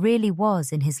 And there really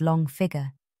was in his long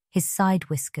figure, his side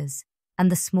whiskers,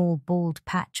 and the small bald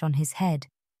patch on his head,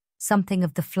 something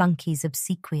of the flunky's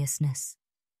obsequiousness.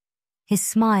 His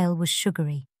smile was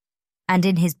sugary, and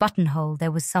in his buttonhole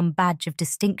there was some badge of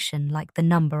distinction like the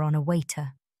number on a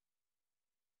waiter.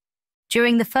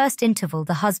 During the first interval,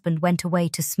 the husband went away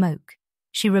to smoke.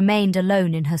 She remained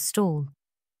alone in her stall.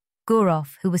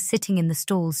 Gurov, who was sitting in the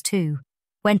stalls too,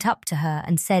 went up to her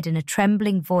and said in a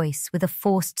trembling voice with a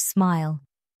forced smile,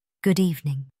 "Good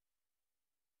evening."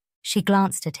 She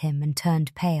glanced at him and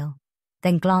turned pale,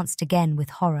 then glanced again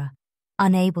with horror,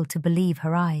 unable to believe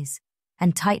her eyes,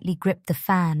 and tightly gripped the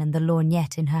fan and the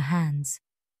lorgnette in her hands,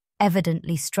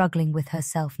 evidently struggling with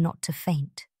herself not to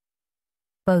faint.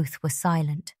 Both were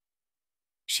silent.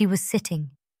 She was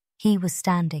sitting, he was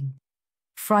standing,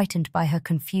 frightened by her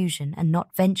confusion and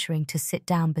not venturing to sit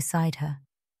down beside her.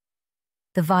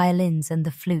 The violins and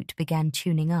the flute began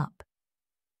tuning up.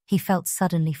 He felt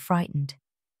suddenly frightened.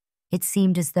 It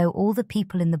seemed as though all the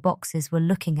people in the boxes were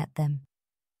looking at them.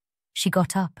 She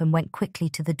got up and went quickly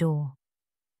to the door.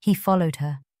 He followed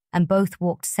her, and both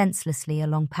walked senselessly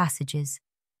along passages,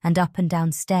 and up and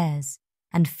down stairs,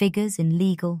 and figures in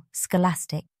legal,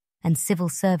 scholastic, and civil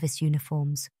service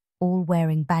uniforms, all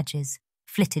wearing badges,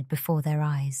 flitted before their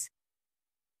eyes.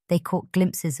 They caught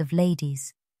glimpses of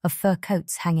ladies, of fur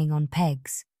coats hanging on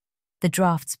pegs. The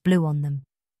draughts blew on them,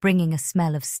 bringing a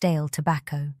smell of stale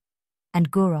tobacco.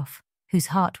 And Gurov, whose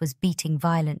heart was beating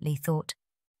violently, thought,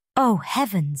 "Oh,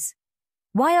 heavens!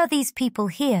 Why are these people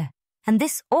here, and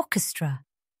this orchestra?"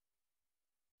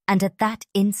 And at that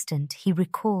instant he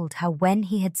recalled how when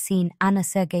he had seen Anna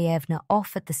Sergeyevna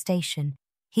off at the station,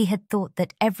 he had thought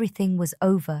that everything was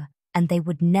over and they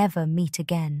would never meet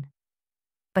again.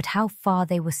 But how far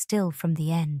they were still from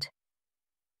the end.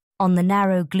 On the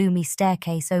narrow, gloomy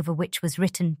staircase over which was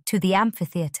written, "To the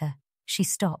amphitheatre," she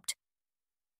stopped.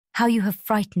 "How you have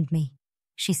frightened me,"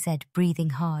 she said,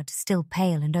 breathing hard, still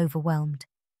pale and overwhelmed.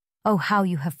 "Oh, how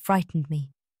you have frightened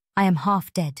me. I am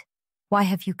half dead. Why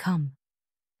have you come?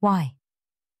 Why?"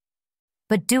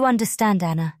 "But do understand,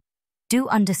 Anna. Do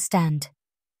understand,"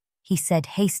 he said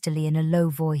hastily in a low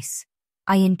voice.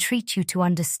 "I entreat you to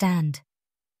understand."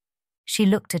 She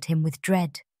looked at him with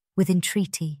dread, with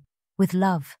entreaty, with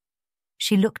love.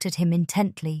 She looked at him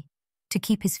intently, to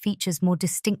keep his features more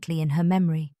distinctly in her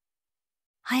memory.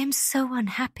 "I am so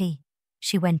unhappy,"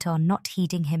 she went on, not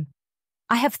heeding him.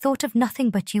 "I have thought of nothing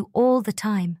but you all the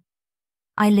time.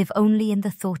 I live only in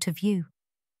the thought of you.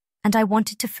 And I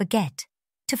wanted to forget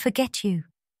you.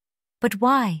 But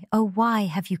why, oh why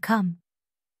have you come?"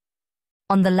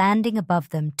 On the landing above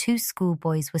them, two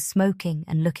schoolboys were smoking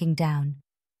and looking down,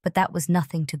 but that was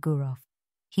nothing to Gurov.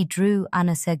 He drew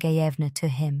Anna Sergeyevna to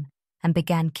him and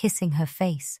began kissing her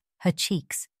face, her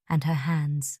cheeks, and her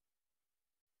hands.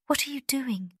 "What are you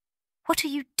doing? What are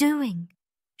you doing?"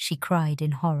 she cried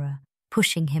in horror,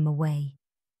 pushing him away.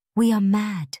 "We are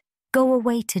mad. Go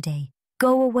away today.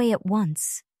 Go away at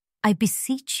once. I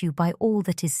beseech you by all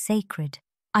that is sacred.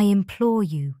 I implore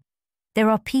you. There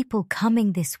are people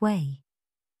coming this way."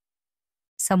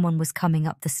 Someone was coming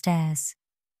up the stairs.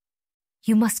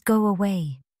 "You must go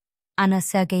away," Anna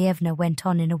Sergeyevna went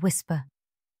on in a whisper.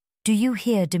 "Do you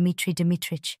hear, Dmitri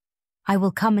Dmitrich? I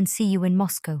will come and see you in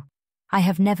Moscow. I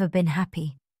have never been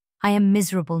happy. I am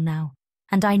miserable now,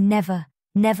 and I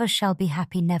never shall be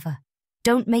happy, never.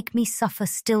 Don't make me suffer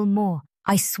still more.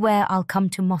 I swear I'll come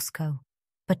to Moscow.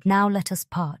 But now let us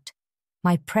part.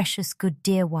 My precious, good,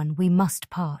 dear one, we must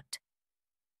part."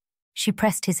 She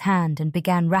pressed his hand and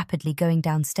began rapidly going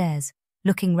downstairs,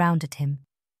 looking round at him,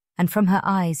 and from her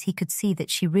eyes he could see that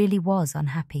she really was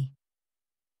unhappy.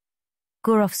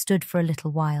 Gurov stood for a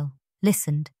little while,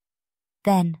 listened.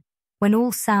 Then, when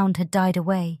all sound had died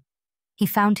away, he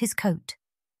found his coat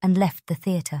and left the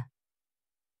theatre.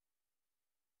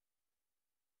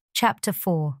 Chapter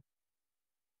 4.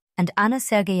 And Anna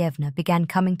Sergeyevna began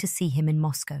coming to see him in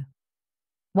Moscow.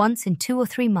 Once in 2 or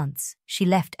 3 months, she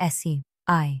left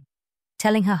Seaside,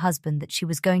 telling her husband that she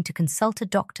was going to consult a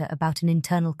doctor about an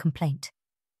internal complaint,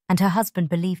 and her husband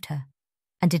believed her,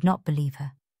 and did not believe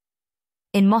her.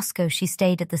 In Moscow she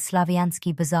stayed at the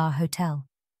Slaviansky Bazaar Hotel,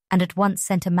 and at once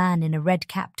sent a man in a red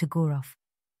cap to Gurov.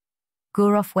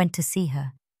 Gurov went to see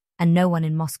her, and no one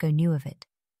in Moscow knew of it.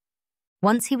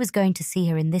 Once he was going to see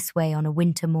her in this way on a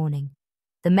winter morning.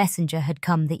 The messenger had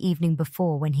come the evening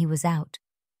before when he was out.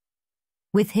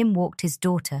 With him walked his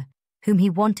daughter, whom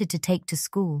he wanted to take to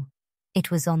school.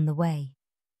 It was on the way.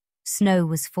 Snow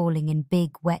was falling in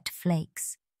big, wet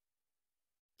flakes.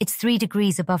 "It's 3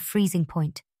 degrees above freezing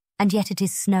point, and yet it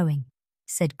is snowing,"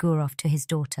 said Gurov to his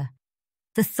daughter.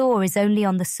 "The thaw is only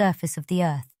on the surface of the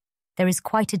earth. There is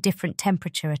quite a different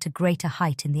temperature at a greater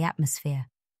height in the atmosphere."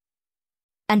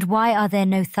 "And why are there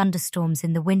no thunderstorms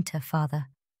in the winter, father?"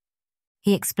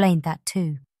 He explained that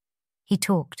too. He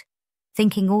talked,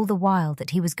 thinking all the while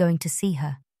that he was going to see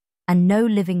her, and no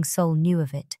living soul knew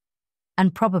of it,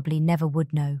 and probably never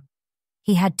would know.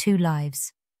 He had 2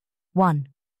 lives. One,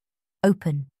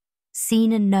 open,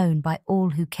 seen and known by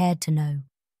all who cared to know,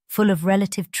 full of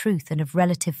relative truth and of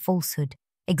relative falsehood,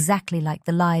 exactly like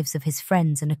the lives of his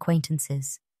friends and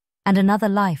acquaintances, and another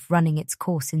life running its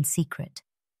course in secret.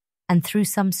 And through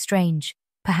some strange,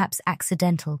 perhaps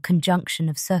accidental, conjunction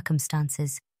of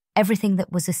circumstances, everything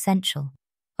that was essential,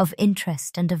 of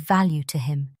interest and of value to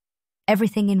him,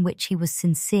 everything in which he was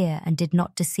sincere and did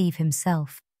not deceive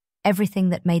himself, everything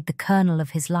that made the kernel of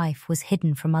his life was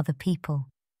hidden from other people.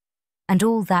 And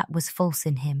all that was false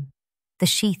in him, the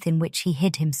sheath in which he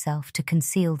hid himself to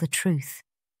conceal the truth,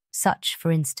 such,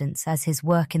 for instance, as his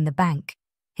work in the bank,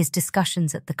 his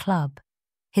discussions at the club,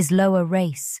 his lower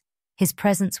race, his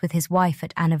presence with his wife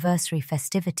at anniversary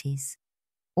festivities,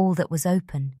 all that was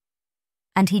open.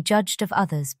 And he judged of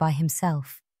others by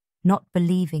himself, not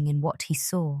believing in what he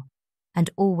saw, and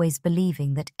always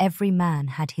believing that every man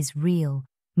had his real,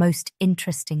 most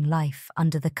interesting life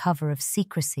under the cover of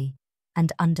secrecy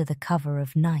and under the cover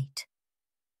of night.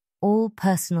 All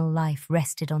personal life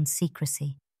rested on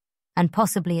secrecy, and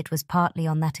possibly it was partly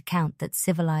on that account that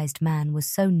civilized man was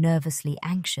so nervously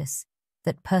anxious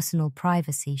that personal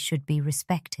privacy should be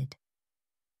respected.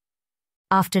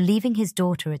 After leaving his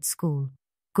daughter at school,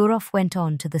 Gurov went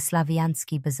on to the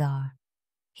Slaviansky bazaar.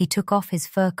 He took off his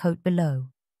fur coat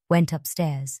below, went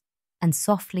upstairs, and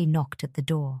softly knocked at the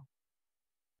door.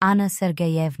 Anna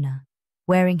Sergeyevna,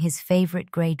 wearing his favorite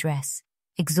grey dress,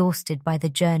 exhausted by the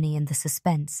journey and the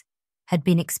suspense, had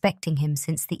been expecting him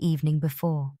since the evening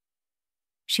before.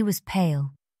 She was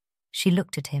pale. She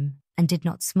looked at him and did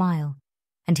not smile,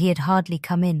 and he had hardly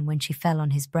come in when she fell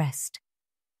on his breast.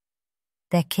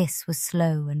 Their kiss was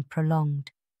slow and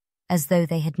prolonged, as though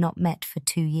they had not met for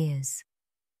 2 years.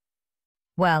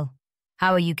 "Well,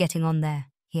 how are you getting on there?"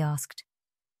 he asked.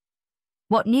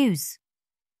 "What news?"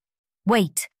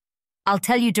 "Wait, I'll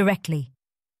tell you directly.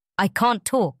 I can't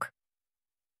talk."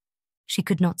 She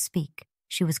could not speak.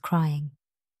 She was crying.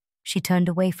 She turned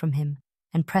away from him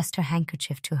and pressed her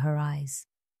handkerchief to her eyes.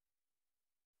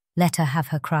 Let her have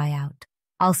her cry out.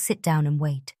 I'll sit down and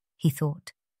wait, he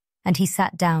thought, and he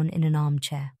sat down in an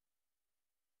armchair.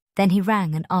 Then he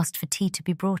rang and asked for tea to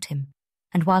be brought him,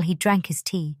 and while he drank his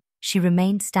tea, she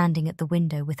remained standing at the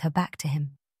window with her back to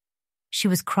him. She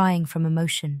was crying from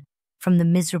emotion, from the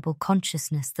miserable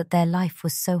consciousness that their life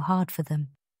was so hard for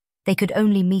them. They could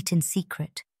only meet in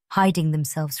secret, hiding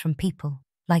themselves from people,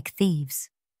 like thieves.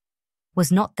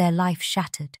 Was not their life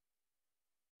shattered?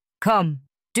 "Come,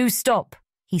 do stop,"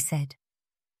 he said.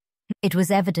 It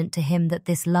was evident to him that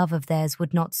this love of theirs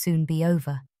would not soon be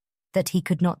over, that he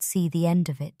could not see the end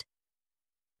of it.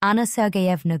 Anna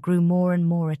Sergeyevna grew more and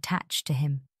more attached to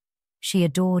him. She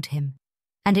adored him,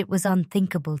 and it was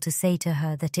unthinkable to say to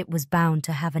her that it was bound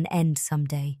to have an end some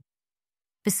day.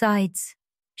 Besides,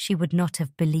 she would not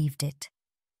have believed it.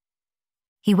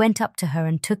 He went up to her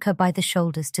and took her by the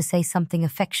shoulders to say something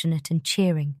affectionate and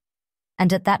cheering,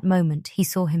 and at that moment he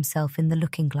saw himself in the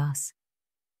looking-glass.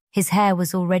 His hair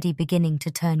was already beginning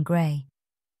to turn grey,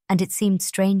 and it seemed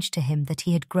strange to him that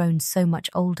he had grown so much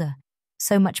older,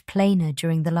 so much plainer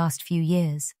during the last few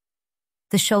years.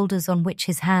 The shoulders on which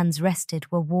his hands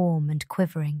rested were warm and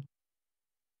quivering.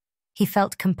 He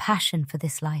felt compassion for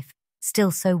this life,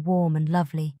 still so warm and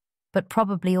lovely, but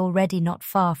probably already not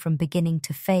far from beginning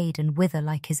to fade and wither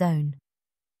like his own.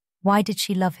 Why did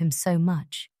she love him so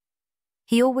much?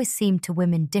 He always seemed to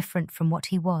women different from what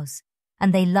he was,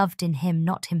 and they loved in him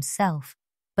not himself,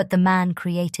 but the man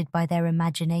created by their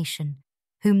imagination,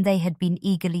 whom they had been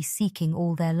eagerly seeking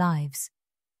all their lives.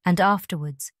 And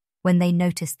afterwards, when they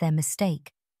noticed their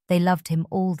mistake, they loved him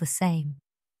all the same,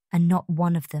 and not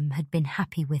one of them had been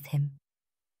happy with him.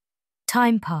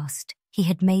 Time passed, he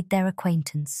had made their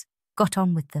acquaintance, got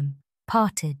on with them,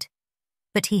 parted,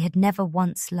 but he had never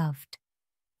once loved.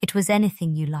 It was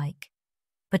anything you like,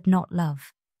 but not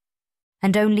love.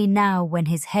 And only now, when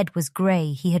his head was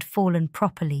grey, he had fallen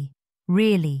properly,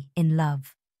 really in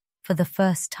love, for the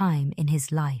first time in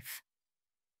his life.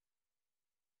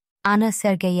 Anna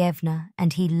Sergeyevna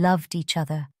and he loved each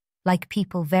other, like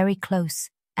people very close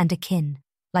and akin,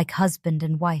 like husband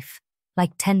and wife,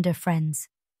 like tender friends.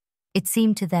 It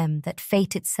seemed to them that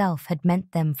fate itself had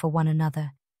meant them for one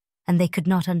another, and they could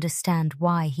not understand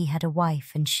why he had a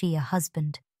wife and she a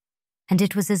husband. And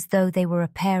it was as though they were a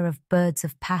pair of birds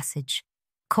of passage,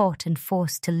 caught and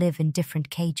forced to live in different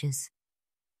cages.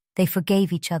 They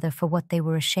forgave each other for what they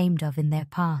were ashamed of in their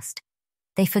past.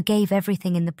 They forgave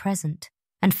everything in the present,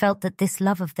 and felt that this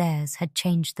love of theirs had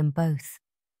changed them both.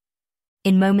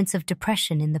 In moments of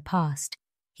depression in the past,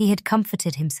 he had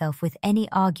comforted himself with any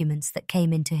arguments that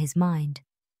came into his mind,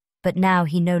 but now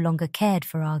he no longer cared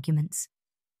for arguments.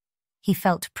 He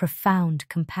felt profound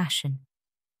compassion.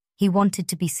 He wanted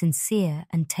to be sincere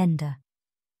and tender.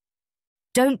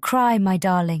 "Don't cry, my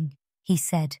darling," he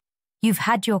said. "You've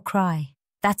had your cry.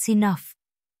 That's enough.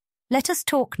 Let us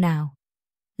talk now.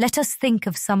 Let us think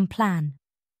of some plan."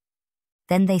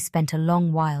 Then they spent a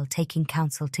long while taking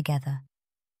counsel together,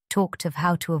 talked of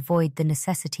how to avoid the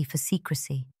necessity for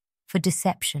secrecy, for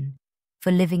deception,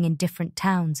 for living in different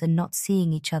towns and not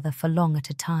seeing each other for long at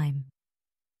a time.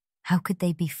 How could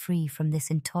they be free from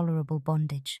this intolerable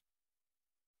bondage?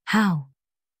 How?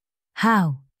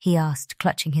 How? He asked,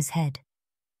 clutching his head.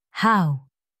 How?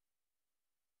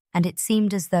 And it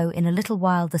seemed as though in a little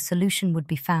while the solution would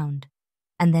be found,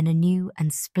 and then a new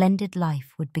and splendid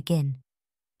life would begin.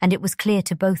 And it was clear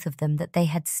to both of them that they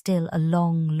had still a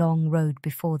long, long road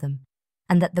before them,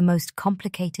 and that the most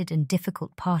complicated and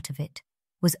difficult part of it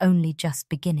was only just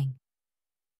beginning.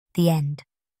 The end.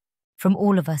 From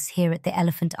all of us here at the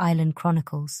Elephant Island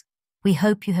Chronicles, we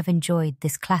hope you have enjoyed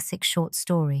this classic short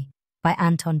story by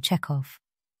Anton Chekhov.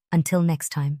 Until next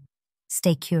time,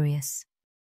 stay curious.